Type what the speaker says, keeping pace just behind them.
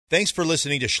Thanks for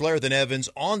listening to Schlereth and Evans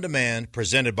On Demand,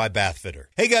 presented by Bathfitter.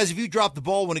 Hey guys, if you drop the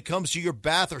ball when it comes to your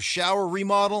bath or shower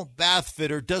remodel,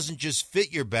 Bathfitter doesn't just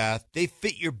fit your bath, they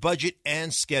fit your budget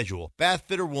and schedule.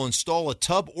 Bathfitter will install a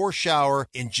tub or shower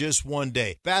in just one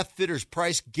day. Bathfitter's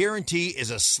price guarantee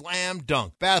is a slam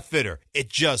dunk. Bathfitter, it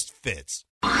just fits.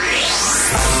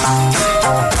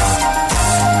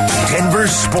 Denver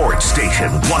Sports Station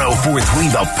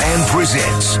 104.3 The Fan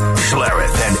presents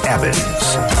Schlereth and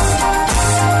Evans.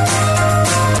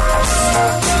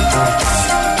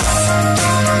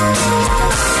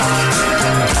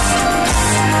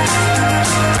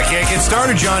 I can't get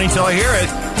started, Johnny, till I hear it.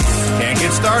 Can't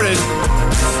get started.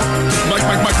 Mike.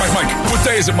 What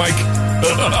day is it, Mike?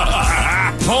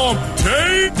 Hump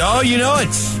day? Oh, you know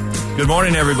it. Good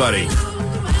morning, everybody.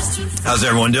 How's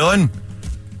everyone doing?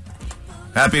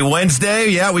 Happy Wednesday.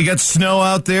 Yeah, we got snow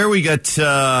out there. We got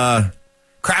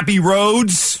crappy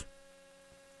roads.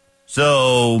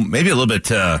 So maybe a little bit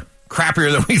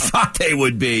crappier than we thought they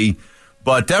would be.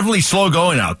 But definitely slow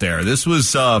going out there. This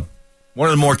was one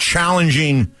of the more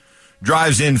challenging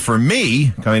drives in for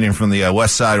me, coming in from the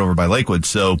west side over by Lakewood.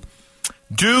 So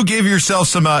do give yourself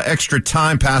some extra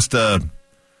time past the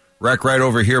wreck right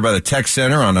over here by the tech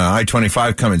center on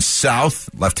I-25 coming south,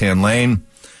 left-hand lane.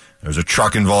 There's a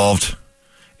truck involved.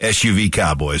 SUV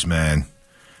cowboys, man.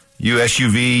 You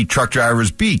SUV truck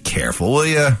drivers, be careful, will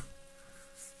you?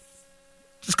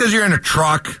 Just because you're in a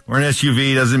truck or an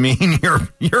SUV doesn't mean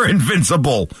you're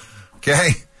invincible.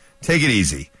 Okay? Take it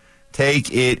easy.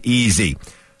 Take it easy.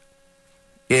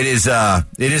 It is a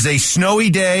snowy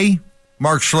day,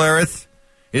 Mark Schlereth.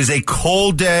 It is a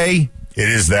cold day. It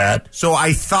is that. So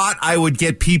I thought I would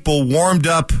get people warmed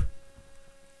up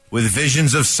with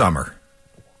visions of summer.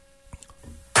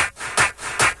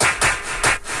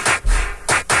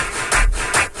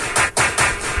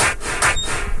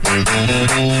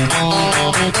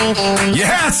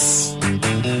 Yes!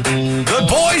 The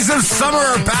boys of summer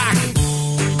are back.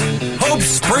 Hope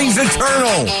springs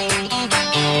eternal.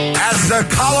 As the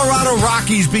Colorado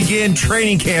Rockies begin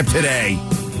training camp today.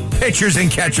 Pitchers and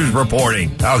catchers reporting.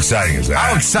 How exciting is that?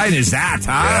 How exciting is that,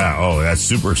 huh? Yeah, that's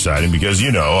super exciting because,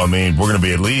 we're going to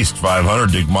be at least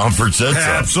 500. Dick Monfort said so.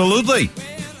 Absolutely.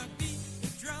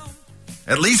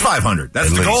 At least 500.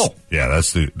 That's the goal. Yeah,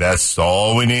 that's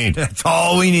all we need. That's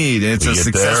all we need. It's a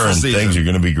successful season. Things are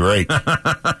going to be great.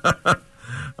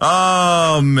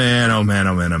 Oh, man.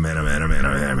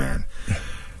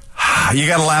 You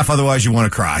got to laugh, otherwise you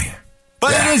want to cry.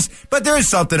 But But there is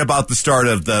something about the start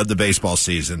of the baseball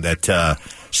season that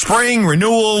spring,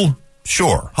 renewal,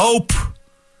 sure, hope,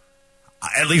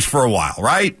 at least for a while,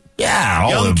 right? Yeah.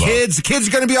 Young kids. The kids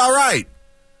are going to be all right.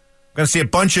 Going to see a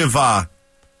bunch of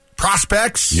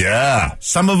prospects. Yeah.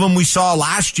 Some of them we saw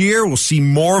last year. We'll see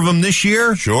more of them this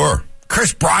year. Sure.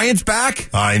 Chris Bryant's back.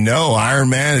 I know.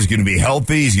 Iron Man is going to be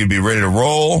healthy. He's going to be ready to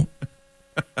roll.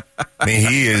 I mean,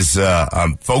 he is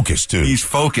focused, too. He's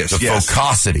focused, The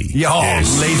focosity.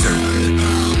 Laser.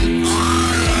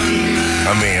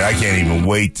 I mean, I can't even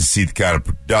wait to see the kind of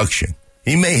production.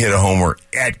 He may hit a homer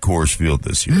at Coors Field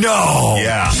this year. No.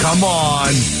 Yeah. Come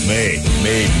on.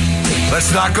 Maybe.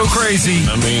 Let's not go crazy.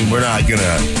 I mean, we're not going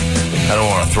to... I don't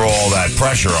want to throw all that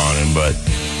pressure on him, but...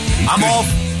 I'm all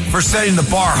for setting the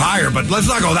bar higher, but let's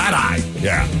not go that high.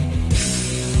 Yeah.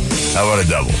 How about a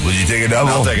double? Would you take a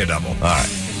double? I'll take a double. All right.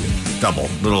 Double.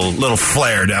 Little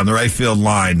flare down the right field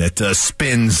line that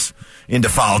spins into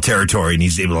foul territory, and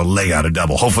he's able to leg out a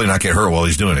double. Hopefully not get hurt while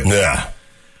he's doing it. Yeah.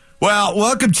 Well,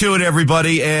 welcome to it,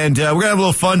 everybody, and we're going to have a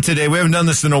little fun today. We haven't done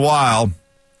this in a while.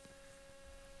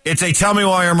 It's a Tell Me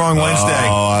Why I'm Wrong Wednesday.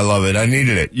 Oh, I love it. I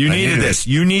needed it. You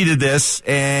needed this,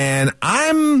 and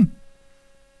I'm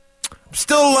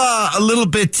still a little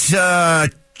bit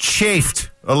chafed,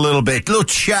 a little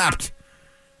chapped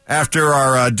after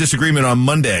our disagreement on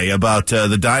Monday about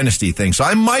the dynasty thing. So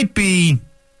I might be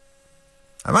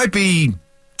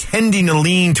tending to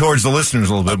lean towards the listeners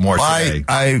a little bit more today.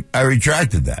 I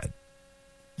retracted that.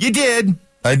 You did.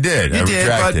 I did. I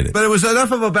retracted it. But it was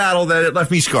enough of a battle that it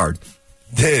left me scarred.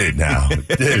 Did it now?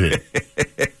 Did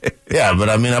it? Yeah, but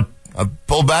I mean, I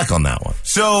pulled back on that one.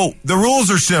 So the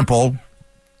rules are simple.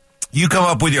 You come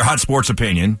up with your hot sports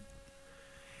opinion,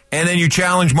 and then you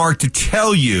challenge Mark to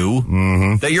tell you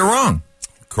that you're wrong.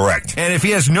 Correct. And if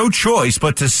he has no choice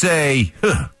but to say,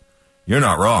 you're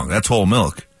not wrong, that's whole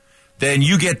milk, then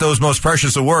you get those most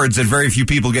precious of words that very few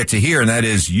people get to hear, and that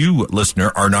is, you,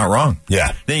 listener, are not wrong.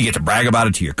 Yeah. Then you get to brag about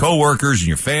it to your coworkers and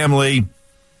your family.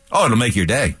 Oh, it'll make your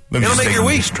day. It'll make your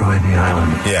week. Destroy the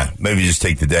island. Yeah, maybe just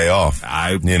take the day off.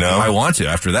 I want to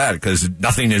after that, because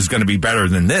nothing is going to be better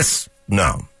than this.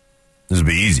 No. This will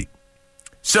be easy.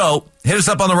 So, hit us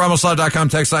up on the RamosLaw.com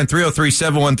text line,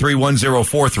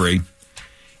 303-713-1043.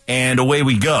 And away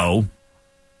we go.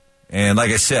 And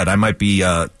like I said, I might be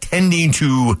tending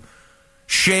to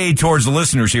shade towards the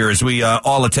listeners here as we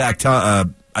all attack I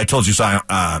Told You So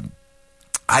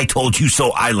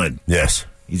Island. Yes.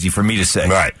 Easy for me to say.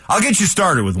 Right. I'll get you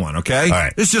started with one, okay? All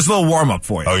right. This is just a little warm-up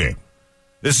for you. Okay.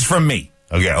 This is from me.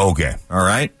 Okay. All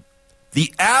right?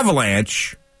 The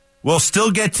Avalanche will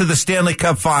still get to the Stanley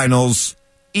Cup Finals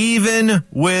even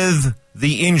with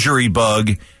the injury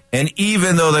bug and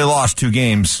even though they lost 2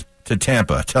 games to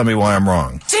Tampa. Tell me why I'm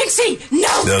wrong. Jinxie,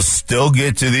 no! They'll still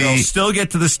get to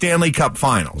the Stanley Cup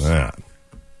Finals. Yeah.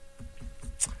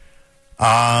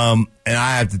 And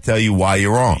I have to tell you why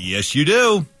you're wrong. Yes, you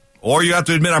do. Or you have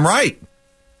to admit I'm right.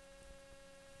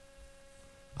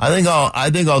 I think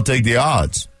I'll take the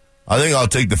odds. I think I'll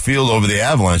take the field over the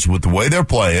Avalanche with the way they're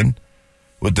playing,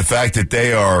 with the fact that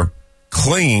they are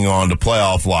clinging on to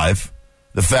playoff life,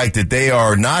 the fact that they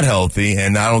are not healthy,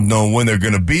 and I don't know when they're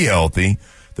going to be healthy,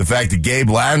 the fact that Gabe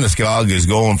Landeskog is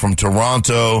going from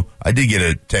Toronto. I did get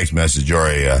a text message or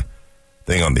a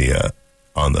thing on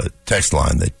the text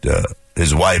line that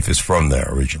his wife is from there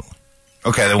originally.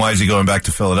 Okay, then why is he going back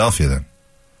to Philadelphia then?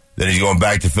 Then he's going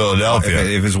back to Philadelphia.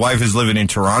 If his wife is living in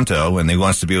Toronto and he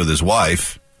wants to be with his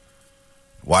wife,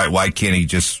 why can't he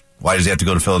just? Why does he have to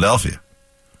go to Philadelphia?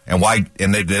 And why?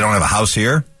 And they don't have a house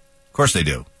here? Of course they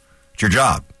do. It's your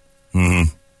job.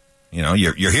 Mm-hmm. You know,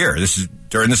 you're here. This is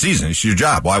during the season. It's your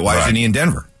job. Why Right. isn't he in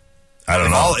Denver? I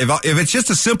don't know. If it's just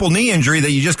a simple knee injury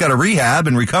that you just got to rehab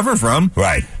and recover from,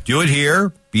 Right. do it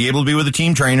here. Be able to be with the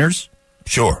team trainers.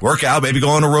 Sure. Work out. Maybe go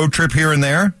on a road trip here and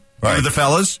there. Be Right. with the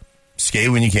fellas.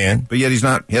 Skate when you can. But yet he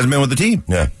hasn't been with the team.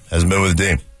 Yeah, hasn't been with the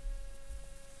team.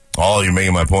 You're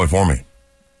making my point for me.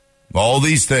 All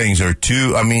these things are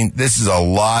this is a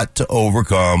lot to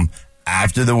overcome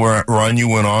after the run you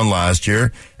went on last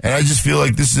year, and I just feel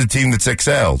like this is a team that's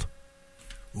exhaled.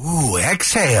 Ooh,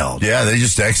 exhaled. Yeah, they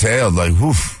just exhaled. Like,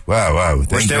 woof, wow. We're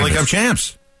thank Stanley goodness. Cup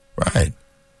champs. Right.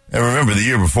 And remember, the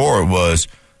year before it was,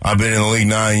 I've been in the league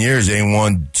 9 years, ain't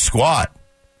won squat.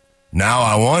 Now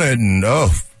I won it, and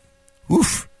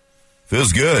woof.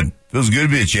 Feels good. Feels good to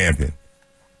be a champion.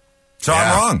 So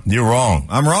Yeah, I'm wrong. You're wrong.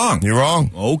 I'm wrong. You're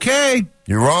wrong. Okay.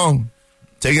 You're wrong.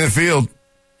 Taking the field.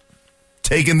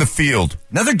 Taking the field.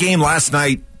 Another game last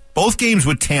night. Both games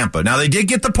with Tampa. Now, they did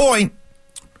get the point.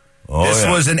 Oh, This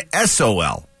yeah. was an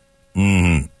SOL.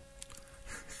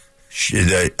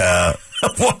 Shootout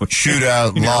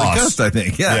Yeah, loss. Cussed, I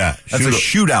think. Yeah. That's a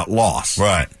shootout loss.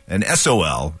 Right. An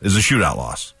SOL is a shootout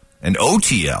loss. An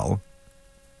OTL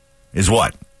is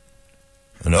what?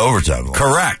 An overtime loss.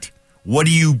 Correct. What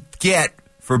do you get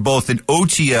for both an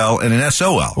OTL and an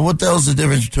SOL? Well, what the hell's the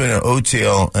difference between an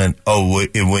OTL and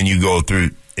when you go through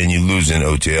and you lose in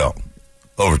OTL?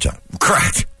 Overtime.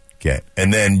 Correct. Okay.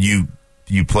 And then you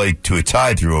play to a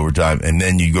tie through overtime, and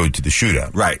then you go to the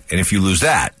shootout. Right. And if you lose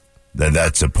that, Then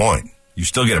that's a point. you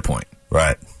still get a point.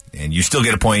 Right. And you still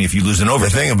get a point if you lose an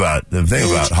overtime. The thing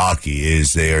about hockey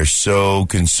is they are so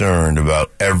concerned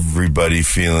about everybody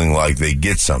feeling like they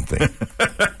get something.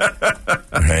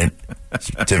 Right?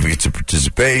 Certificates of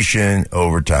participation,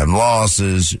 overtime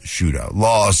losses, shootout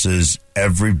losses.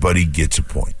 Everybody gets a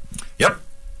point. Yep.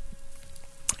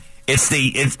 It's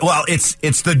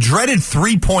the dreaded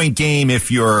 3-point game if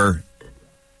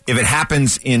it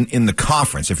happens in the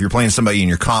conference. If you're playing somebody in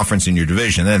your conference in your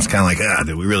division, then it's kind of like,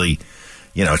 did we really,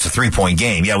 it's a 3-point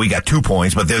game. Yeah, we got 2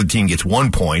 points, but the other team gets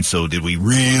 1 point. So did we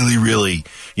really,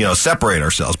 separate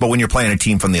ourselves? But when you're playing a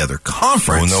team from the other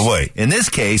conference, no way. In this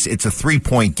case, it's a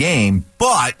 3-point game,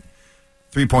 but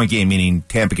 3-point game meaning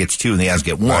Tampa gets 2 and the Avs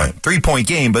get 1. Right. 3-point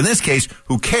game, but in this case,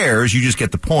 who cares? You just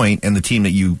get the point, and the team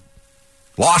that you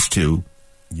lost to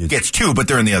gets 2, but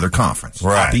they're in the other conference.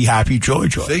 Right. Happy, joy.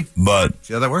 See? But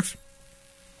See how that works?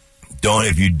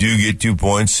 if you do get 2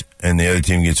 points and the other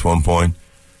team gets 1 point,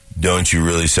 don't you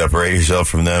really separate yourself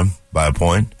from them by a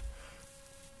point?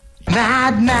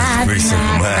 Mad. Pretty simple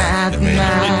math.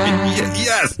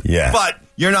 Yes. Yeah. But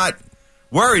you're not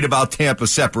worried about Tampa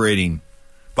separating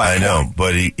by I a know,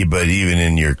 point. but even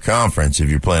in your conference, if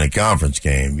you're playing a conference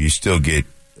game, you still get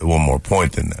 1 more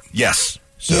point than them. Yes.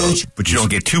 So, But you don't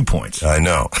get 2 points. I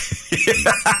know.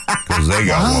 Because they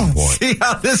got 1 point. See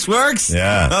how this works?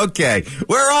 Yeah. Okay.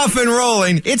 We're off and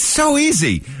rolling. It's so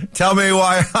easy. Tell me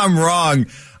why I'm wrong.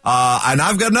 And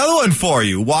I've got another one for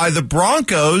you. Why the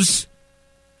Broncos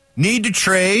need to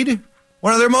trade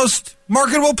one of their most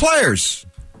marketable players.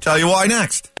 Tell you why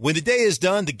next. When the day is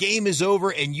done, the game is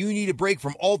over, and you need a break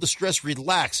from all the stress,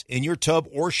 relax in your tub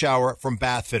or shower from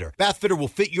Bathfitter. Bathfitter will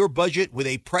fit your budget with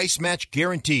a price match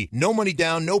guarantee. No money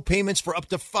down, no payments for up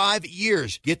to 5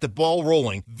 years. Get the ball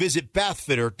rolling. Visit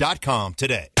bathfitter.com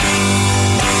today.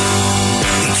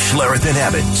 It's Schlereth and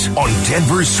Evans on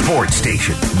Denver's Sports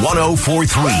Station,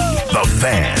 104.3 The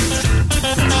Fan.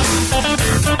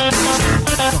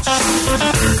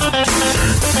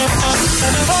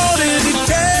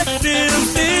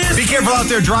 Be careful out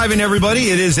there driving, everybody.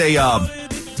 It is going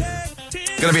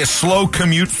to be a slow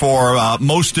commute for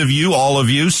most of you, all of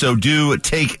you, so do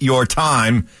take your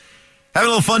time. Having a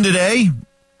little fun today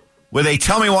with a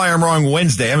Tell Me Why I'm Wrong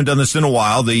Wednesday. I haven't done this in a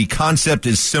while. The concept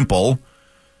is simple.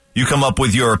 You come up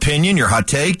with your opinion, your hot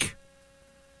take.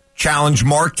 Challenge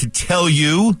Mark to tell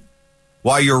you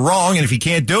why you're wrong, and if he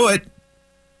can't do it,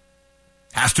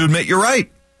 has to admit you're right.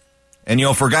 And, you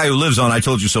know, for a guy who lives on I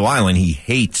Told You So Island, he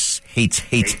hates.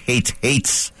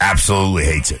 Absolutely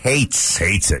hates it.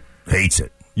 Hates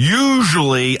it.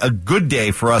 Usually a good day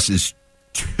for us is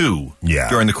 2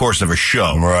 during the course of a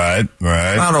show. Right.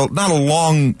 Not a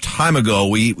long time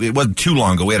ago. It wasn't too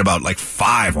long ago. We had about like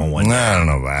 5 on one day. I don't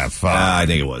know about 5. I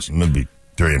think it was. Maybe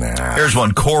 3.5. Here's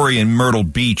one. Corey in Myrtle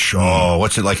Beach. Oh,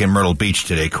 what's it like in Myrtle Beach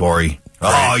today, Corey?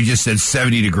 Oh, he just said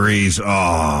 70 degrees.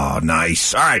 Oh,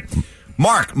 nice. All right.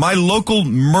 Mark, my local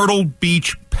Myrtle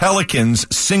Beach Pelicans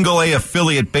single-A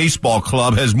affiliate baseball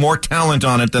club has more talent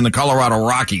on it than the Colorado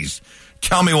Rockies.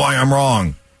 Tell me why I'm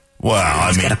wrong. Well,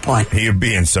 I mean, got a point. You're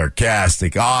being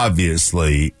sarcastic.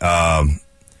 Obviously, I'm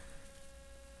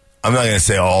not going to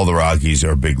say all the Rockies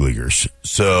are big leaguers.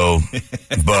 So,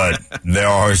 but there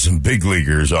are some big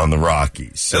leaguers on the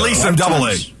Rockies. So. At least some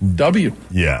double-A. W.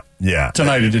 Yeah.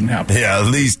 Tonight it didn't happen. Yeah, at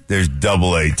least there's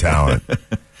double-A talent.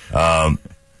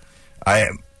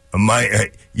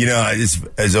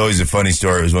 It's always a funny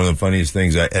story. It was one of the funniest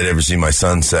things I had ever seen my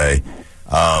son say.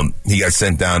 He got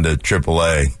sent down to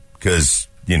AAA because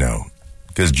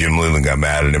Jim Leland got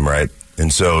mad at him, right?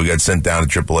 And so he got sent down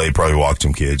to AAA, probably walked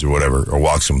some kids or whatever, or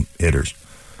walked some hitters.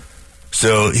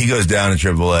 So he goes down to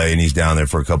AAA, and he's down there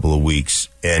for a couple of weeks.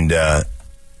 And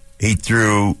he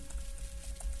threw,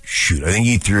 I think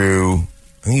he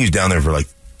was down there for like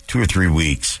 2 or 3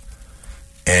 weeks.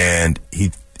 And he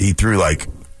threw like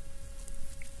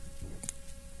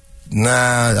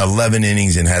 11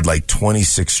 innings and had like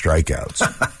 26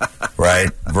 strikeouts, right?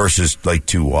 Versus like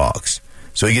 2 walks.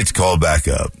 So he gets called back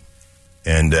up,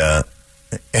 and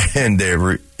they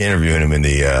were interviewing him on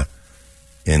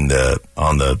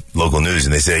the local news,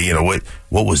 and they say,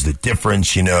 what was the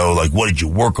difference? Like, what did you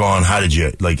work on? How'd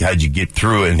you get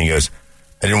through it? And he goes,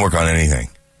 I didn't work on anything.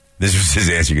 This was his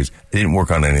answer. He goes, I didn't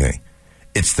work on anything.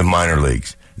 It's the minor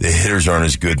leagues. The hitters aren't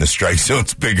as good and the strike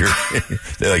zone's bigger.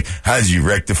 They're like, how did you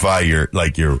rectify your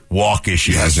walk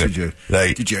issues? Yes, did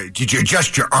you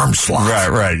adjust your arm slots?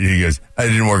 Right. He goes, I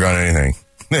didn't work on anything.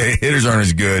 The hitters aren't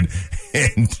as good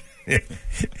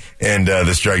and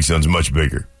the strike zone's much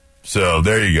bigger. So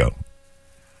there you go.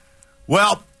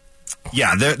 Well,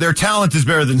 yeah, their talent is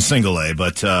better than single-A,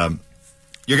 but you're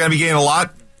going to be getting a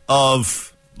lot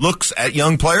of looks at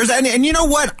young players. And you know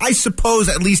what? I suppose,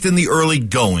 at least in the early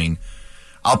going,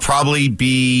 I'll probably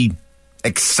be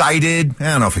excited. I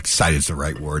don't know if excited is the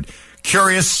right word.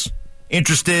 Curious,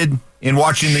 interested in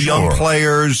watching the young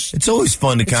players. It's always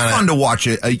fun to It's fun to watch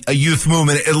a youth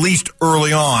movement, at least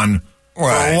early on, for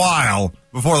a while,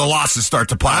 before the losses start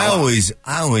to pile up.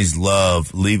 I always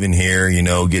love leaving here,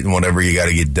 getting whatever you got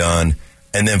to get done,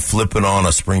 and then flipping on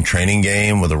a spring training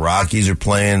game where the Rockies are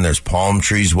playing, there's palm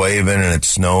trees waving, and it's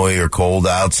snowy or cold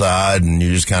outside, and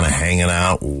you're just kind of hanging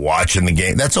out, watching the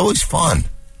game. That's always fun.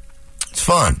 It's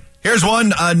fun. Here's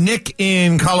one. Nick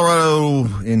in Colorado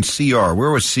in CR.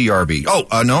 Where was CRB? Oh,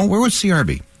 no. Where was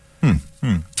CRB? CR.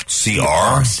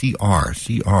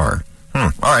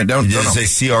 All right. Don't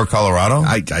say CR Colorado?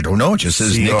 I don't know. It just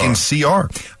says CR. Nick in CR.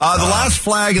 The last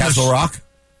flag in Castle Rock?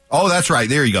 Oh, that's right.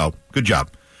 There you go. Good job.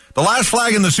 The last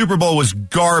flag in the Super Bowl was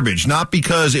garbage, not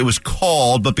because it was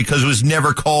called, but because it was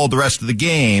never called the rest of the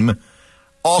game.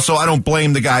 Also, I don't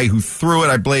blame the guy who threw it.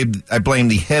 I blame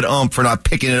the head ump for not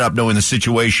picking it up knowing the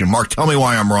situation. Mark, tell me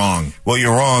why I'm wrong. Well,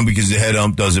 you're wrong because the head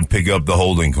ump doesn't pick up the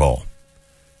holding call.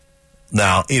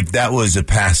 Now, if that was a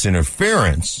pass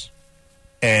interference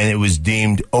and it was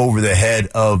deemed over the head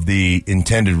of the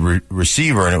intended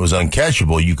receiver and it was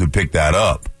uncatchable, you could pick that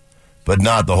up, but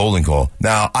not the holding call.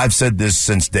 Now, I've said this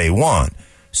since day one.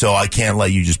 So I can't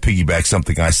let you just piggyback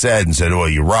something I said and said, oh,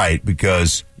 you're right,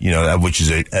 because, which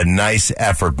is a nice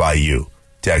effort by you,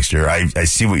 Texter. I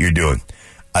see what you're doing.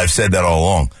 I've said that all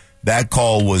along. That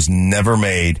call was never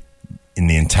made in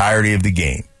the entirety of the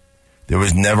game. There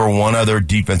was never one other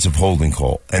defensive holding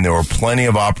call, and there were plenty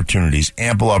of opportunities,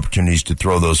 ample opportunities to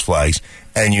throw those flags,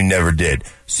 and you never did.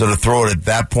 So to throw it at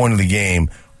that point of the game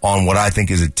on what I think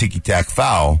is a ticky-tack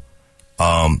foul,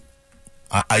 I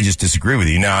just disagree with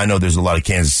you. Now, I know there's a lot of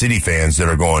Kansas City fans that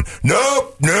are going,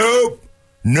 nope,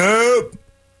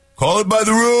 call it by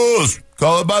the rules.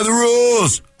 Call it by the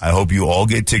rules. I hope you all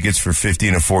get tickets for 50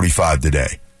 and a 45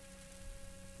 today.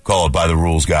 Call it by the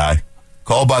rules, guy.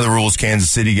 Call it by the rules,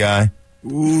 Kansas City guy.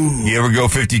 Ooh. You ever go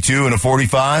 52 and a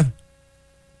 45?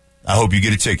 I hope you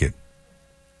get a ticket.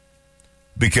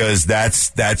 Because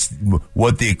that's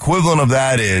what the equivalent of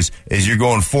that is you're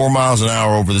going 4 miles an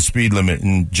hour over the speed limit,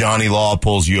 and Johnny Law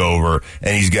pulls you over,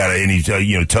 and he's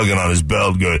tugging on his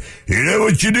belt, going, "You know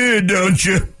what you did, don't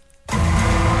you?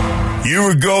 You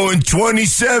were going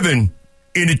 27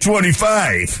 into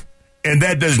 25, and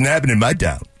that doesn't happen in my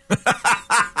town." Say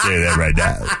that right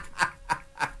now.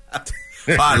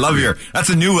 I love that's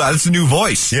a new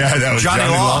voice. Yeah, that was Johnny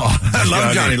Law. I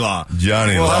love Johnny Law.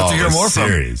 We'll have to hear more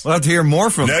from him. We'll have to hear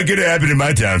more from him. That could happen in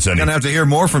my town, Sonny. Gonna have to hear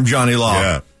more from Johnny Law.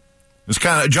 Yeah. It's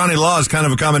Johnny Law is kind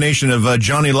of a combination of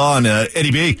Johnny Law and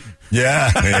Eddie B.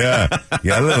 Yeah.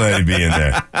 Got a little Eddie B in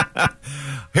there.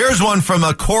 Here's one from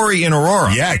Corey in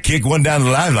Aurora. Yeah, kick one down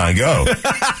the lifeline. Go.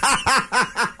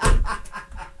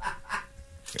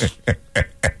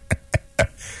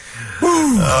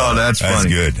 Oh, that's funny.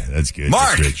 That's good.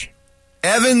 Mark,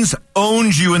 Evans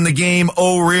owns you in the game.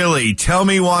 Oh, really? Tell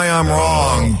me why I'm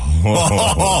wrong.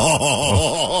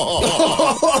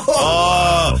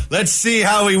 Let's see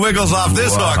how he wiggles off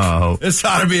this hook. This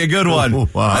ought to be a good one.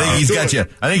 Wow. I think he's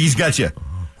got you.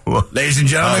 Ladies and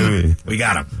gentlemen, we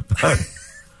got him.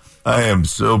 I am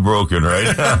so broken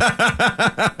right now.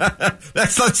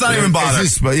 Let's not even bother.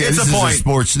 It's a point. This is a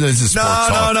sports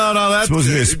talk. No. That's supposed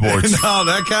to be a sports. No,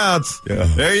 that counts. Yeah.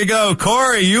 There you go.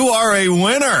 Corey, you are a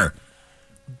winner.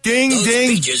 Ding, Those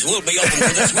ding. Speeches will be open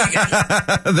for this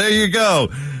weekend. There you go.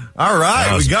 All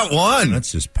right, we got one.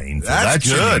 That's just painful. That's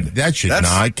good. That should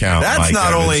not count. That's Mike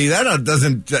not Evans. only that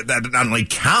not only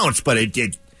counts, but it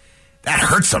that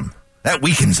hurts him. That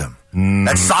weakens him.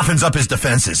 That softens up his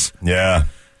defenses. Yeah.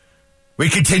 We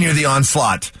continue the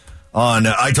onslaught on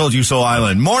I Told You So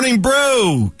Island. Morning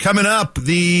Brew coming up.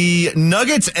 The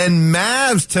Nuggets and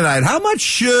Mavs tonight. How much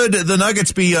should the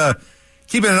Nuggets be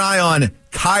keeping an eye on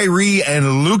Kyrie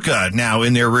and Luka now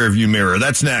in their rearview mirror?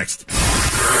 That's next.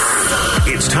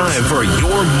 It's time for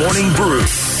your morning brew.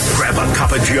 Grab a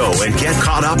cup of Joe and get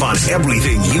caught up on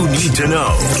everything you need to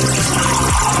know.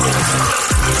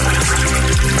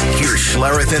 Here's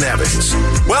Schlereth and Evans.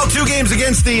 Well, 2 games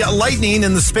against the Lightning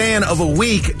in the span of a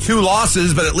week. 2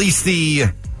 losses, but at least the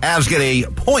Avs get a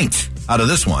point out of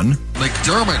this one.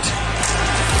 McDermott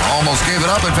almost gave it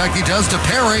up. In fact, he does to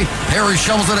Perry. Perry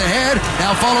shovels it ahead.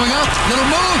 Now following up. Little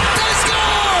move. They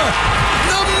score!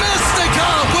 The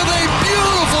Mysticop with a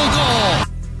beautiful goal.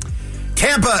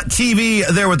 Tampa TV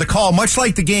there with the call. Much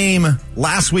like the game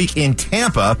last week in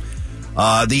Tampa,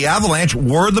 the Avalanche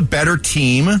were the better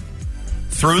team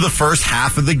through the first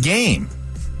half of the game.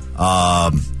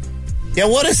 Yeah,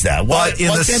 what is that? But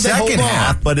in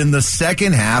the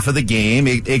second half of the game,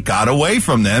 it got away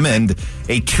from them, and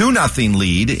a 2-0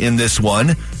 lead in this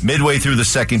one, midway through the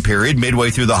second period,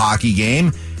 midway through the hockey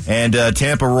game, and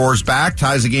Tampa roars back,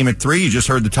 ties the game at 3. You just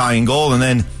heard the tying goal, and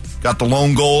then got the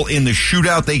lone goal in the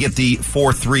shootout. They get the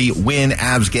 4-3 win.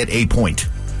 Avs get a point.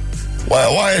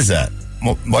 Why is that?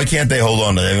 Why can't they hold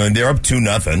on to them? I mean, they're up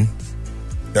 2-0.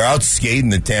 They're out skating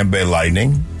the Tampa Bay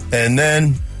Lightning, and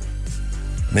then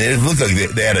it looked like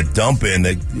they had a dump in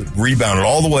that rebounded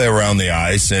all the way around the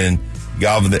ice and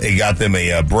got them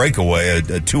a breakaway, a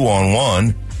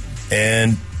 2-on-1,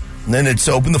 and then it's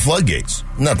opened the floodgates.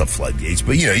 Not the floodgates,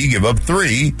 but you give up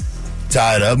 3,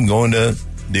 tie it up, and go into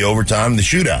the overtime, the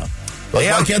shootout.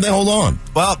 Why can't they hold on?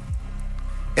 Well,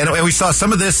 and we saw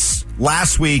some of this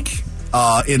last week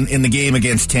in the game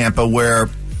against Tampa, where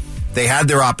they had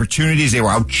their opportunities. They were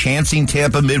out chancing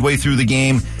Tampa midway through the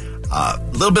game. A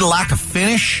little bit of lack of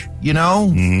finish,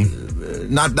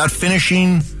 not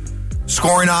finishing,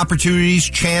 scoring opportunities,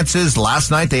 chances. Last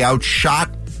night they outshot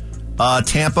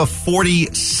Tampa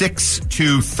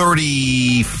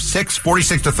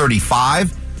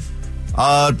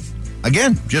 46-35.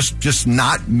 Again, just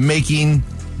not making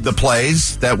the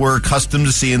plays that we're accustomed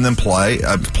to seeing them play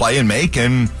and make,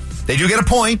 and they do get a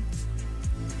point,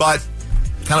 but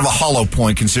kind of a hollow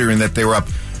point considering that they were up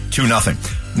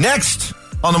 2-0. Next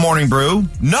on the Morning Brew,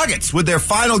 Nuggets with their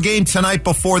final game tonight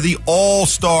before the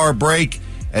All-Star break,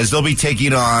 as they'll be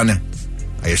taking on,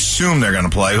 I assume they're going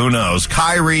to play, who knows,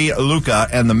 Kyrie, Luka,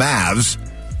 and the Mavs.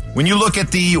 When you look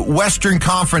at the Western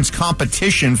Conference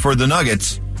competition for the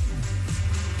Nuggets,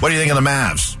 What do you think of the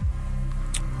Mavs?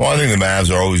 Well, I think the Mavs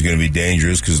are always going to be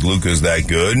dangerous because Luka's that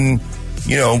good. And,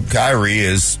 Kyrie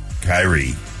is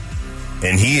Kyrie.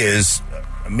 And he's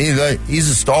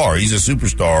a star. He's a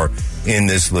superstar in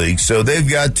this league. So they've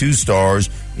got two stars.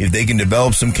 If they can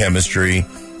develop some chemistry,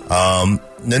 then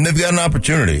they've got an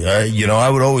opportunity. I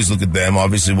would always look at them.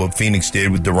 Obviously, what Phoenix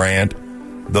did with Durant,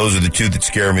 those are the two that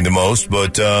scare me the most.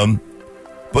 But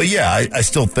yeah, I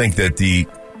still think that the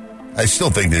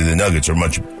Nuggets are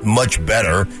much, much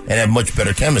better and have much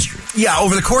better chemistry. Yeah,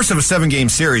 over the course of a 7-game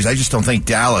series, I just don't think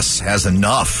Dallas has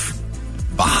enough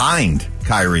behind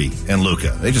Kyrie and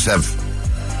Luka. They just have,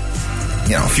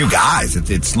 a few guys.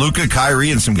 It's Luka,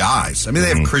 Kyrie, and some guys. I mean, they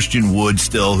have Christian Wood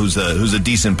still, who's a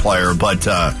decent player, but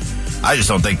I just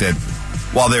don't think that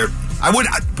I would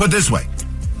put it this way.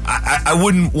 I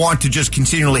wouldn't want to just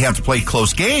continually have to play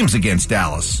close games against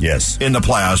Dallas in the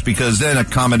playoffs, because then a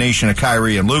combination of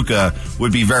Kyrie and Luka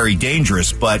would be very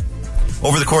dangerous. But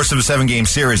over the course of a 7-game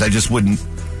series, I wouldn't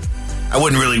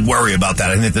really worry about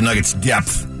that. I think the Nuggets'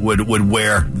 depth would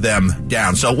wear them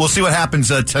down. So we'll see what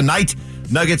happens tonight.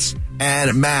 Nuggets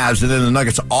and Mavs, and then the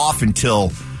Nuggets off until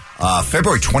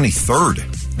February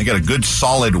 23rd. They got a good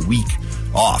solid week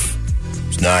off.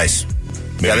 It's nice.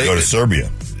 Maybe go to Serbia.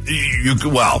 You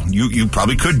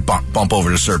probably could bump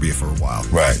over to Serbia for a while.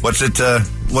 Right. What's it?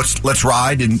 Let's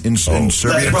ride in Serbia.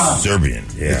 Serbian.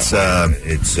 Yeah. It's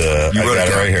you wrote it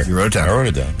right here. You wrote it down. I wrote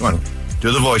it down. Come on.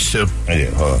 Do the voice too. I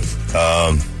did. Hold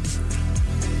on.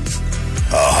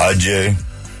 Hadje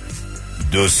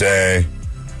Duse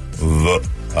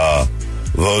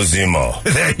Vozimo.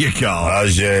 There you go.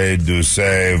 Hadje Duse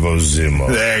Vozimo.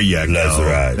 There you go. Let's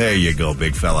ride. There you go,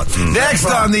 big fella. Next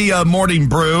on the Morning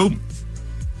Brew,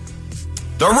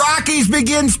 the Rockies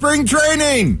begin spring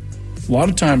training. A lot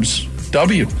of times,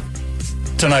 W.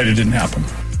 Tonight it didn't happen.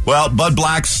 Well, Bud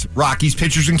Black's Rockies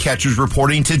pitchers and catchers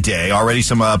reporting today. Already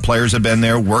some players have been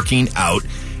there working out.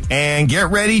 And get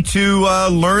ready to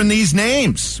learn these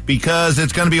names, because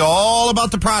it's going to be all about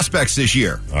the prospects this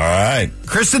year. All right.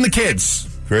 Chris and the kids.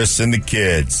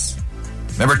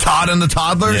 Remember Todd and the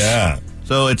toddlers? Yeah.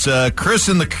 So it's Chris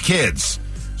and the kids.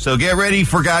 So get ready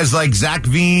for guys like Zach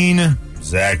Veen.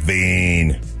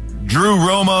 Drew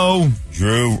Romo.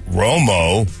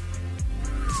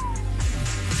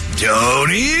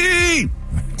 Tony.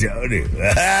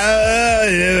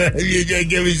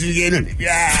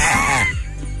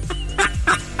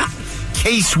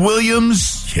 Case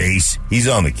Williams. He's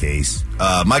on the case.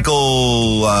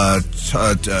 Michael,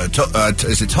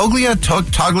 is it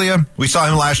Toglia? We saw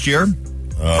him last year.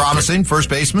 Promising first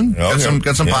baseman. Okay.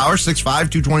 Got some power. 6'5",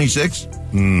 226.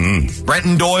 Mm-hmm.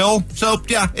 Brenton Doyle. So,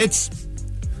 yeah,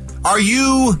 are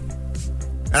you,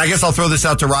 and I guess I'll throw this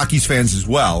out to Rockies fans as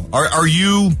well, are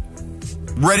you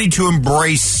ready to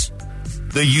embrace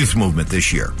the youth movement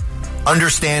this year?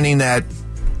 Understanding that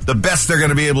the best they're going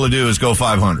to be able to do is go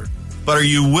 500. But are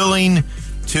you willing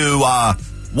to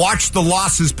watch the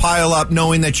losses pile up,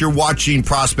 knowing that you're watching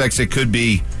prospects that could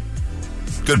be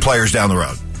good players down the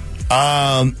road?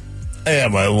 Yeah,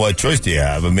 well, what choice do you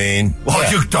have? I mean... Well,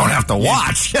 yeah. you don't have to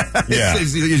watch.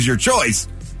 It's your choice.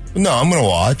 No, I'm going to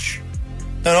watch.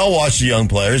 And I'll watch the young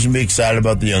players and be excited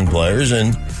about the young players.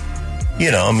 And,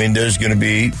 there's going to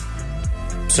be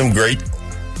some great...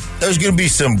 There's going to be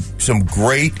some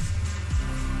great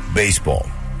baseball.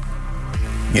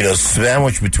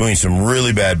 Sandwiched between some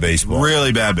really bad baseball.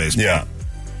 Yeah.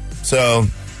 So,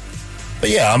 but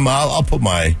yeah, I'll put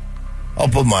my,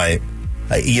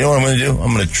 you know what I'm going to do?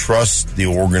 I'm going to trust the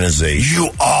organization. You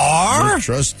are? I'm going to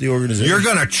trust the organization. You're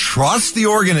going to trust the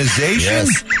organization?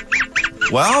 Yes.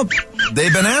 Well,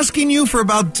 they've been asking you for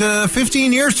about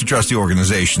 15 years to trust the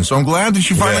organization, so I'm glad that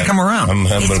you finally come around.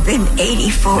 It's been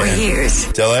 84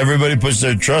 years. Tell everybody puts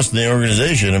their trust in the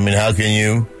organization. I mean, how can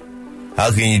you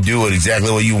do exactly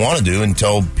what you want to do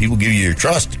until people give you your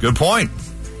trust? Good point.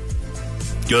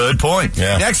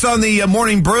 Yeah. Next on the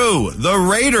Morning Brew, the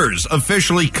Raiders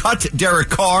officially cut Derek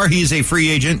Carr. He's a free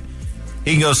agent.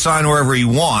 He can go sign wherever he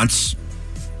wants.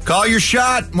 Call your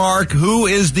shot, Mark. Who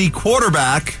is the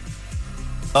quarterback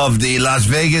of the Las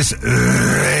Vegas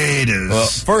Raiders? Well,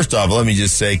 first off, let me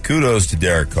just say kudos to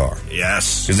Derek Carr.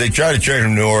 Yes. Because they tried to trade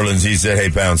him to New Orleans. He said, hey,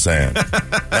 pound sand. Now,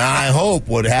 I hope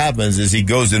what happens is he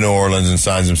goes to New Orleans and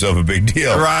signs himself a big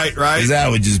deal. Right. Because that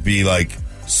would just be like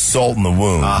salt in the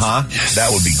wound. Uh-huh. Yes.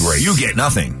 That would be great. You get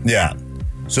nothing. Yeah.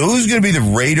 So who's going to be the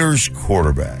Raiders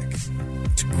quarterback?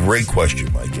 It's a great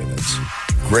question, Mike Evans.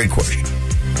 Great question.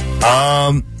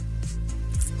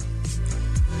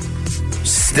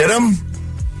 Stidham?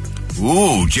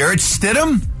 Ooh, Jarrett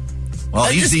Stidham? Well,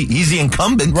 he's the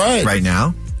incumbent right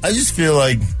now. I just feel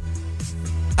like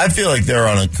I feel like they're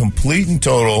on a complete and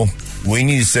total, we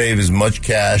need to save as much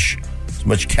cash, as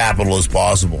much capital as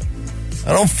possible.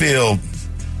 I don't feel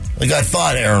like I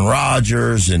thought Aaron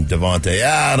Rodgers and Devontae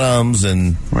Adams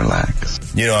and... Relax.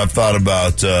 I've thought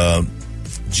about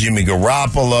Jimmy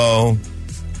Garoppolo.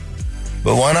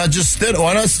 But why not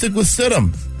stick with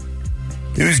Stidham?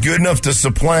 He was good enough to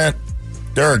supplant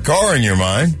Derek Carr in your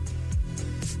mind.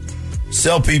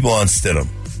 Sell people on Stidham.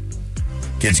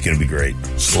 Kid's going to be great.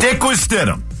 Stick with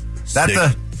Stidham. Is that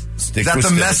the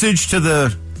message to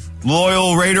the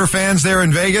loyal Raider fans there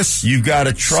in Vegas? You've got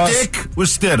to trust. Stick with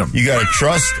Stidham. You got to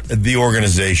trust the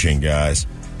organization, guys.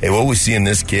 Hey, what we see in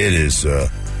this kid is he's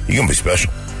going to be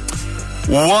special.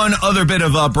 One other bit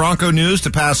of Bronco news to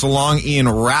pass along. Ian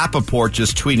Rappaport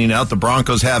just tweeting out the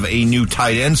Broncos have a new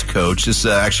tight ends coach. This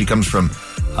actually comes from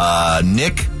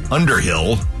Nick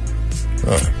Underhill.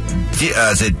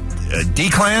 Is it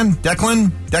Declan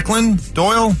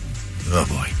Doyle? Oh,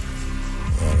 boy.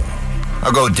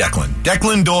 I'll go with Declan.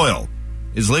 Declan Doyle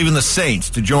is leaving the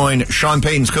Saints to join Sean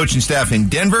Payton's coaching staff in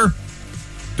Denver.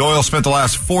 Doyle spent the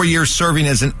last 4 years serving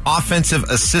as an offensive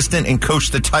assistant and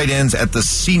coached the tight ends at the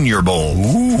Senior Bowl.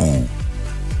 Ooh.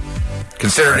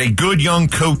 Considered a good young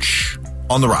coach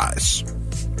on the rise.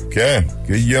 Okay.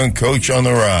 Good young coach on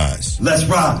the rise. Let's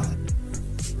ride.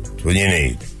 That's what you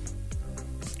need.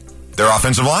 Their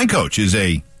offensive line coach is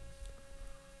a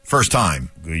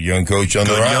first-time. Good young coach on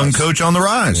the rise. Good young coach on the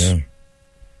rise. Yeah.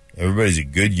 Everybody's a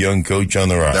good young coach on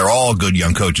the rise. They're all good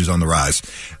young coaches on the rise.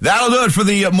 That'll do it for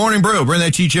the Morning Brew. Bring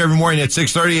that to you every morning at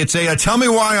 6:30. It's a Tell Me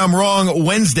Why I'm Wrong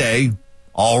Wednesday.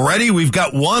 Already, we've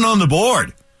got one on the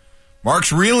board.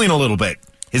 Mark's reeling a little bit.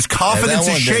 His confidence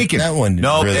is shaking. That one didn't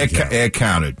no, really it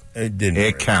counted. It didn't.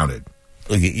 It counted.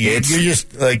 Look at you. You're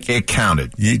just like... It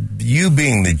counted. You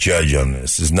being the judge on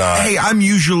this is not... Hey, I'm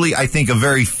usually, I think, a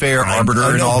very fair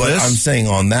arbiter in all this. I'm saying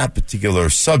on that particular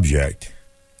subject...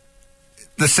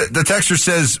 The texter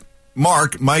says,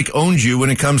 Mike owns you when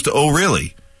it comes to, oh,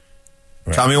 really?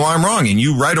 Right. Tell me why I'm wrong. And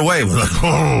you right away were like,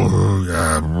 oh,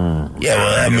 yeah. Yeah,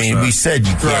 well, I mean, we said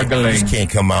you just can't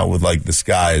come out with like the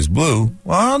sky is blue.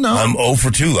 Well, no. I'm 0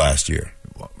 for 2 last year.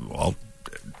 Well,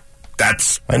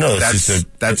 that's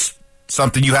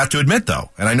something you have to admit, though.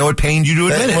 And I know it pains you to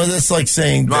admit it. Well, that's like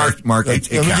saying... Mark, let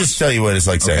me just tell you what it's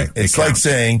like saying. Okay, it's like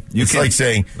saying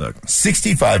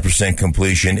 65%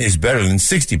 completion is better than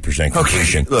 60%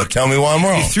 completion. Okay, look. Tell me why I'm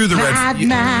wrong. You threw the red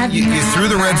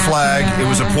flag. It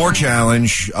was a poor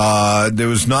challenge. There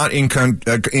was not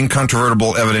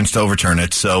incontrovertible evidence to overturn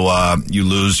it. So you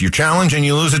lose your challenge and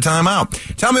you lose a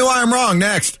timeout. Tell me why I'm wrong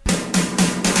next.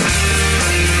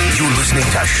 You're listening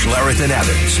to Schlereth and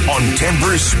Evans on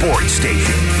Denver's Sports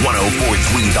Station,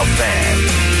 104.3 The Fan.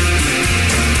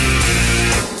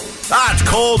 It's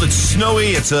cold, it's snowy,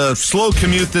 it's a slow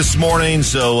commute this morning,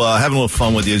 so having a little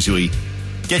fun with you as we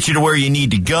get you to where you need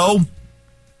to go.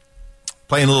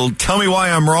 Playing a little Tell Me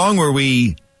Why I'm Wrong, where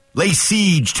we lay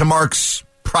siege to Mark's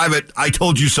private I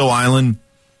Told You So Island,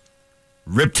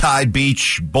 Riptide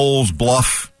Beach, Bowls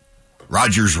Bluff,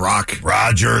 Rogers Rock.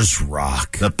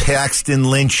 The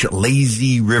Paxton Lynch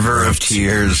Lazy River of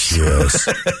Tears. Yes.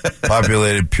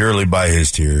 Populated purely by his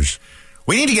tears.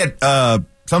 We need to get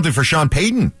something for Sean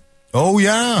Payton. Oh,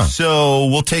 yeah. So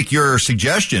we'll take your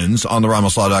suggestions on the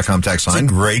RamosLaw.com text line. It's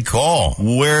a great call.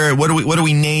 What do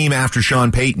we name after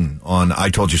Sean Payton on I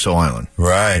Told You So Island?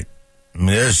 Right. I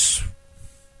mean,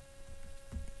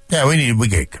 we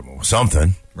gotta come up with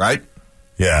something. Right?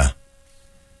 Yeah.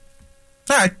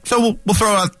 All right, so we'll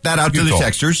throw that out to the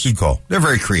texters. Good call. They're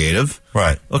very creative.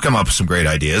 Right. They'll come up with some great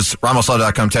ideas.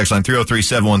 RamosLaw.com text line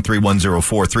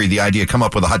 303-713-1043. The idea, come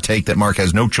up with a hot take that Mark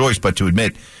has no choice but to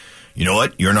admit, you know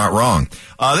what, you're not wrong.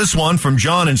 This one from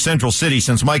John in Central City,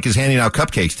 since Mike is handing out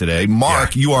cupcakes today.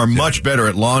 Mark, you are much better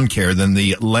at lawn care than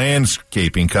the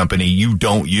landscaping company you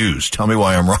don't use. Tell me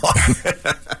why I'm wrong.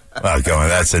 Oh, come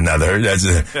on, are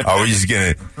we just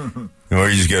going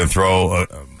to throw...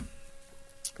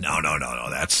 No.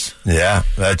 That's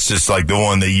just like the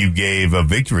one that you gave a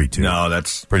victory to. No,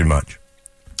 that's pretty much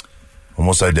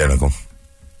almost identical.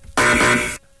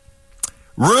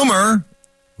 Rumor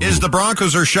is the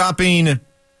Broncos are shopping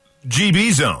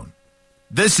GB Zone.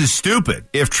 This is stupid,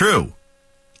 if true.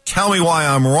 Tell me why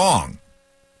I'm wrong.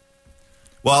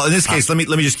 Well, in this case, let me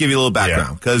just give you a little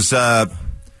background because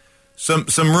some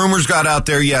rumors got out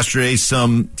there yesterday.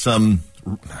 Some I'm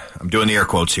doing the air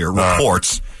quotes here.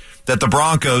 Reports. That the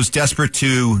Broncos, desperate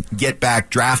to get back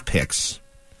draft picks,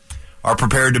 are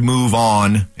prepared to move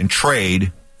on and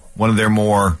trade one of their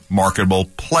more marketable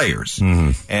players.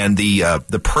 Mm-hmm. And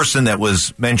the person that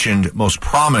was mentioned most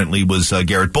prominently was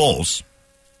Garrett Bowles.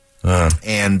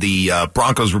 And the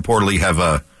Broncos reportedly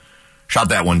have Shot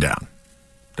that one down.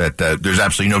 That there's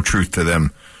absolutely no truth to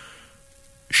them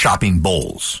shopping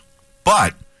Bowles.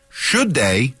 But should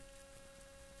they,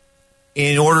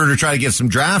 in order to try to get some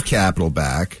draft capital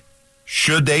back,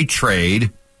 should they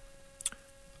trade?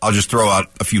 I'll just throw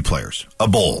out a few players: a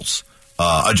Bowles,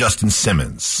 a Justin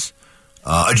Simmons,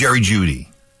 a Jerry Jeudy,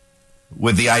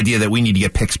 with the idea that we need to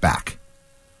get picks back.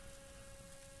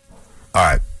 All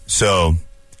right, so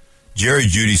Jerry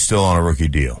Jeudy's still on a rookie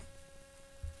deal.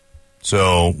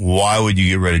 So why would you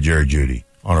get rid of Jerry Jeudy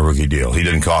on a rookie deal? He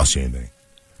didn't cost you anything.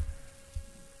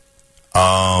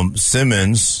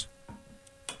 Simmons.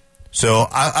 So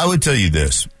I would tell you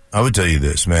this.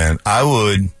 Man. I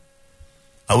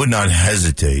would not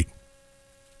hesitate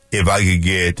if I could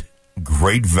get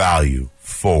great value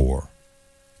for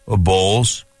a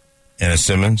Bowles and a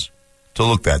Simmons to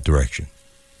look that direction.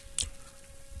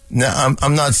 Now,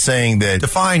 I'm not saying that...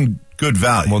 Define good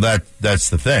value. Well, that's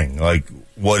the thing. Like,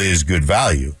 what is good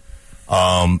value?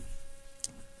 I'm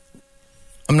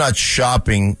not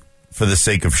shopping for the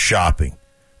sake of shopping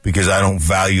because I don't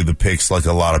value the picks like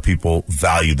a lot of people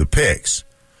value the picks.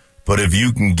 But if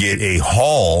you can get a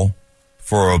haul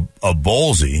for a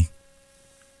Bowlesy,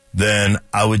 then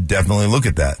I would definitely look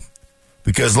at that.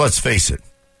 Because let's face it,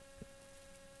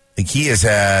 like he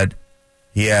had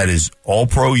his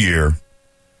all-pro year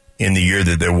in the year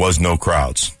that there was no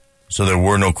crowds. So there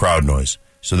were no crowd noise.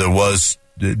 So there was,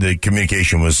 the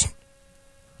communication was,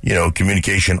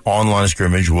 communication on line of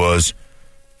scrimmage was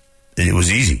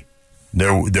easy.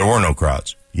 There were no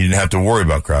crowds. You didn't have to worry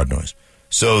about crowd noise.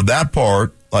 So that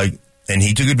part, and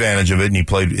he took advantage of it and he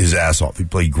played his ass off. He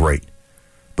played great.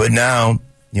 But now,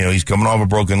 he's coming off a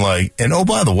broken leg. And oh,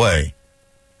 by the way,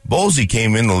 Bowlesy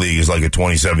came in the league as like a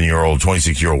 27-year-old,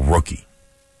 26-year-old rookie.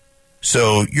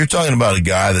 So you're talking about a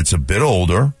guy that's a bit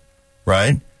older,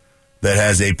 right? That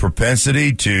has a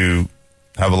propensity to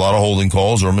have a lot of holding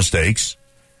calls or mistakes.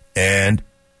 And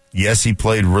yes, he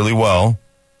played really well.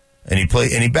 And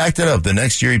he backed it up. The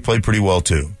next year he played pretty well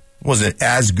too. Wasn't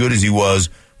as good as he was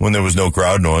when there was no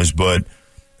crowd noise, but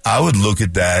I would look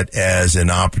at that as an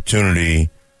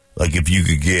opportunity, like if you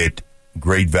could get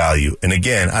great value. And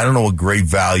again, I don't know what great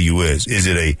value is. Is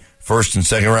it a first and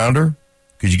second rounder?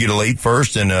 Could you get a late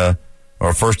first or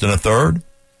a first and a third?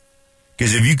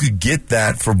 Because if you could get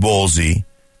that for Bowlesy,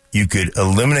 you could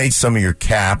eliminate some of your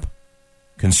cap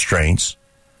constraints.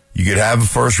 You could have a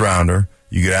first rounder.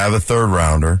 You could have a third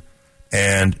rounder.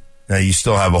 And now you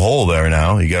still have a hole there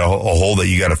now. You got a hole that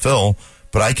you got to fill.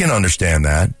 But I can understand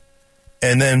that.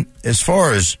 And then as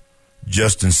far as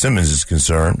Justin Simmons is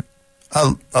concerned,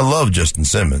 I love Justin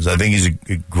Simmons. I think he's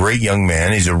a great young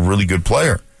man. He's a really good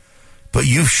player. But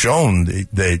you've shown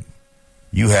that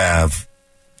you have,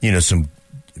 some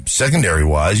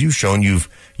secondary-wise, you've shown you've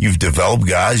developed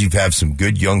guys. You've had some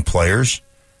good young players.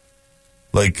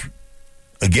 Like,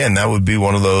 again, that would be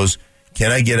one of those,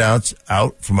 can I get out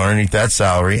from underneath that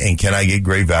salary, and can I get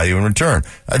great value in return?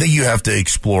 I think you have to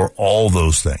explore all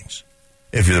those things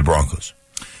if you're the Broncos.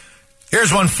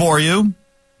 Here's one for you.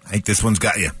 I think this one's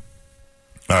got you.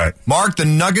 All right. Mark, the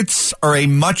Nuggets are a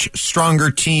much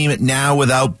stronger team now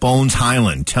without Bones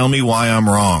Hyland. Tell me why I'm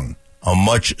wrong. A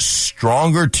much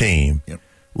stronger team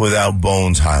without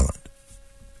Bones Hyland.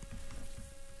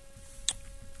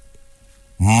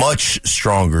 Much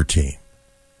stronger team.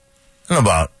 I don't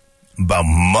know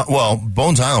about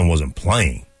Bones Hyland wasn't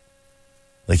playing.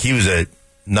 Like he was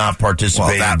not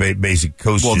participating basic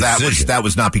coach decision. That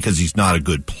was not because he's not a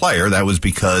good player. That was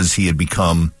because he had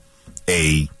become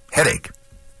a headache.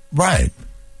 Right.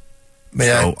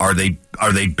 So are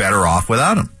they better off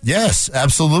without him? Yes,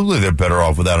 absolutely, they're better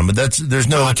off without him. But there's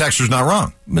no. The texter's not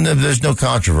wrong. There's no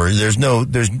controversy.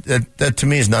 That to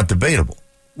me is not debatable.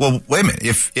 Well, wait a minute.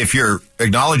 If you're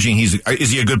acknowledging is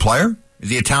he a good player? Is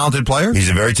he a talented player? He's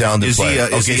a very talented player.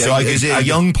 Is he a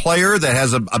young player that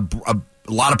has a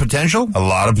lot of potential? A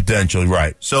lot of potential,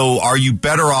 right. So are you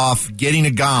better off getting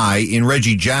a guy in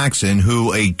Reggie Jackson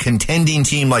who a contending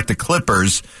team like the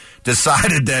Clippers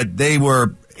decided that they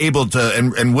were able to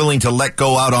and willing to let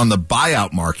go out on the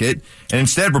buyout market and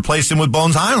instead replaced him with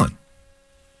Bones Hyland?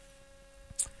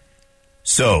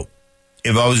 So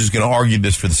if I was just going to argue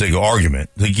this for the sake of argument,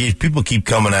 like people keep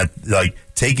coming at,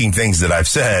 taking things that I've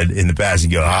said in the past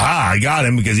and go, aha, I got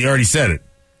him because he already said it.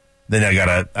 Then I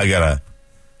gotta,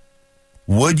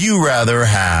 would you rather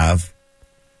have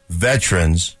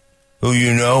veterans who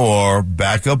are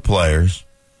backup players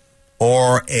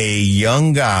or a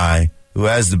young guy who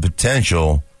has the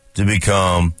potential to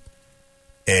become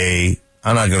I'm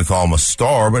not going to call him a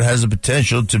star, but has the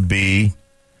potential to be,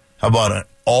 how about an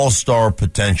all-star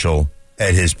potential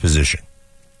at his position?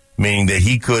 Meaning that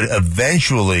he could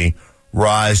eventually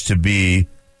rise to be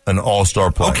an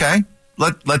all-star player. Okay.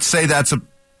 Let's say that's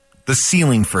the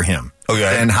ceiling for him.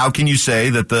 Okay. And how can you say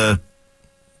that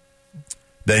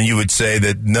Then you would say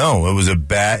that, no,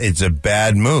 it's a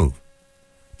bad move.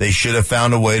 They should have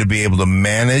found a way to be able to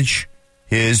manage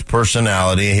his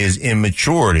personality, his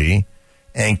immaturity,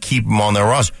 and keep him on their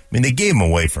roster. I mean, they gave him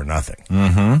away for nothing.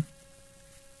 Mm-hmm.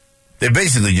 They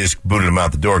basically just booted him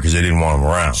out the door because they didn't want him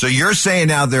around. So you're saying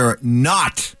now they're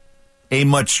not a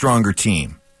much stronger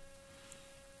team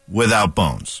without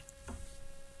Bones.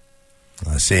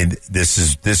 I say this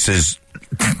is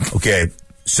okay.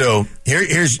 So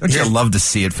here's you love to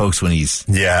see it, folks, when he's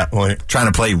trying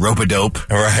to play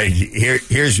rope-a-dope. All right,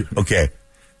 here's okay.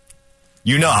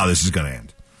 You know how this is going to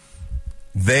end.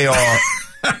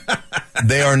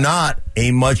 They are not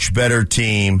a much better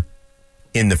team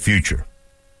in the future.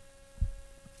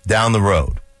 Down the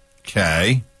road.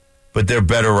 Okay. But they're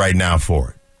better right now for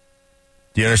it.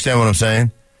 Do you understand what I'm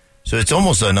saying? So it's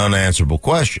almost an unanswerable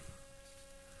question.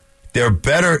 They're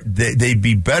better. They'd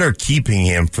be better keeping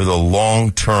him for the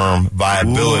long-term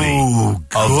viability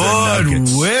of the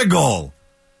Nuggets. Wiggle.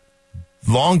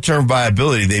 Long-term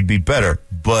viability, they'd be better.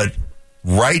 But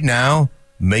right now,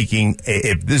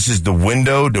 if this is the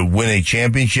window to win a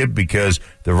championship because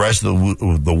the rest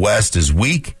of the West is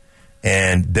weak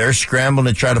and they're scrambling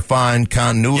to try to find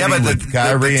continuity with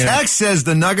Kyrie. The text says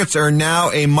the Nuggets are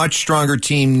now a much stronger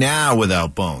team now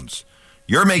without Bones.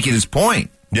 You're making his point.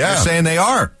 Yeah. You're saying they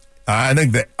are. I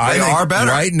think they are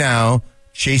better. Right now,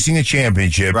 chasing a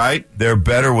championship, right? They're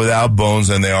better without Bones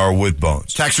than they are with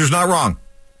Bones. Texter's not wrong.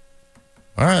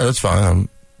 All right, that's fine.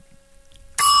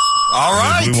 All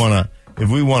right. If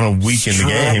we want to weaken the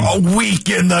game. A week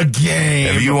in the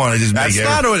game. If you want to just make That's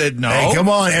not what it, no. Hey, come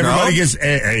on. Everybody gets,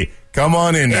 hey, come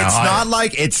on in now.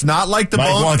 It's not like the Mike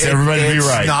Bones. wants everybody to be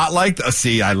right. It's not like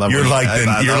see, I love You're like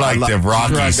the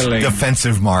Rockies.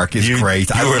 Defensive Mark is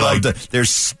great. I love there's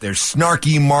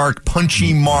snarky Mark,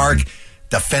 punchy Mark.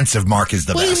 Defensive Mark is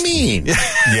the best. What do you mean?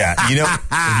 Yeah,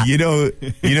 you know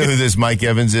who this Mike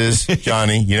Evans is,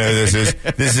 Johnny? You know who this is?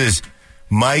 This is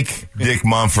Mike Dick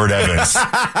Mumford Evans.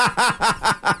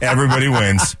 Everybody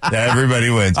wins. Everybody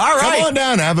wins. All right. Come on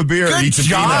down, have a beer, Good eat some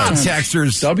job, peanuts.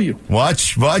 Texters. W.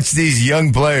 Watch these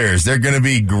young players. They're going to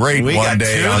be great one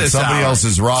day on somebody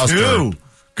else's roster.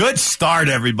 Good start,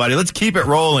 everybody. Let's keep it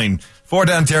rolling. 4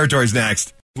 Down Territories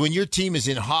next. When your team is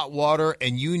in hot water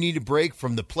and you need a break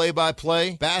from the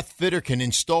play-by-play, Bath Fitter can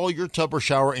install your tub or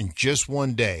shower in just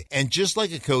one day. And just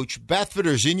like a coach, Bath Fitter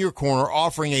is in your corner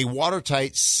offering a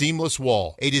watertight, seamless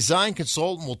wall. A design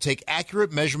consultant will take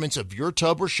accurate measurements of your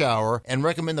tub or shower and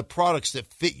recommend the products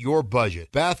that fit your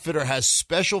budget. Bath Fitter has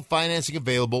special financing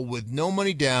available with no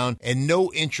money down and no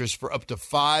interest for up to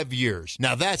 5 years.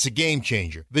 Now that's a game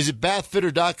changer. Visit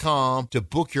bathfitter.com to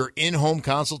book your in-home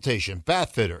consultation.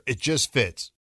 Bath Fitter, it just fits.